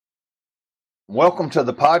Welcome to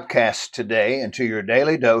the podcast today and to your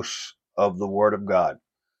daily dose of the Word of God.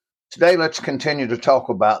 Today, let's continue to talk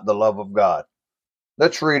about the love of God.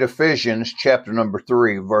 Let's read Ephesians chapter number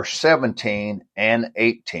 3, verse 17 and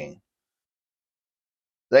 18.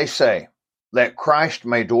 They say, that Christ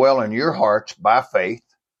may dwell in your hearts by faith,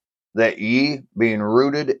 that ye, being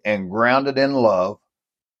rooted and grounded in love,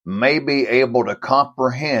 may be able to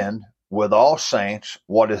comprehend with all saints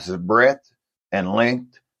what is the breadth and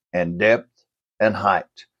length and depth and height.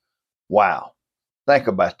 Wow. Think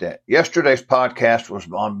about that. Yesterday's podcast was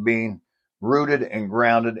on being rooted and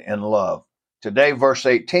grounded in love. Today, verse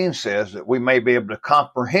 18 says that we may be able to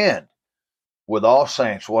comprehend with all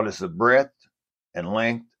saints what is the breadth and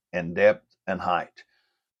length and depth and height.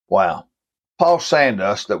 Wow. Paul's saying to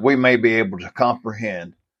us that we may be able to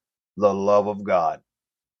comprehend the love of God.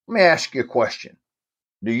 Let me ask you a question.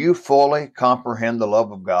 Do you fully comprehend the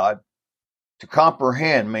love of God? To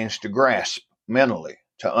comprehend means to grasp mentally,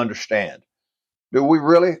 to understand. Do we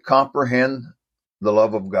really comprehend the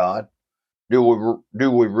love of God? Do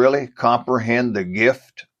we really comprehend the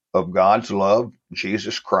gift of God's love,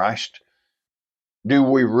 Jesus Christ? Do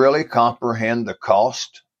we really comprehend the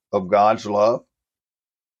cost of God's love?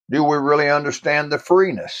 Do we really understand the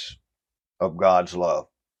freeness of God's love?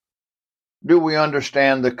 Do we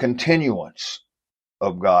understand the continuance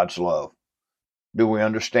of God's love? Do we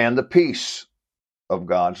understand the peace of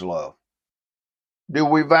God's love? Do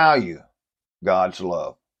we value God's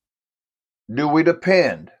love? Do we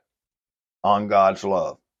depend on God's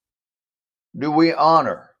love? Do we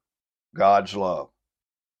honor God's love?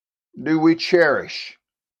 Do we cherish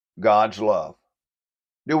God's love?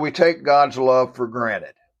 Do we take God's love for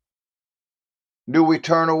granted? Do we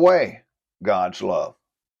turn away God's love?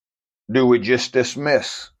 Do we just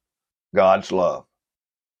dismiss God's love?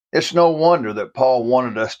 It's no wonder that Paul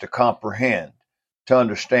wanted us to comprehend, to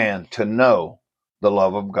understand, to know the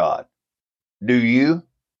love of God. Do you?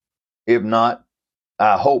 If not,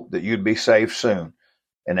 I hope that you'd be saved soon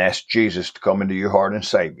and ask Jesus to come into your heart and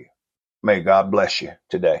save you. May God bless you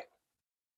today.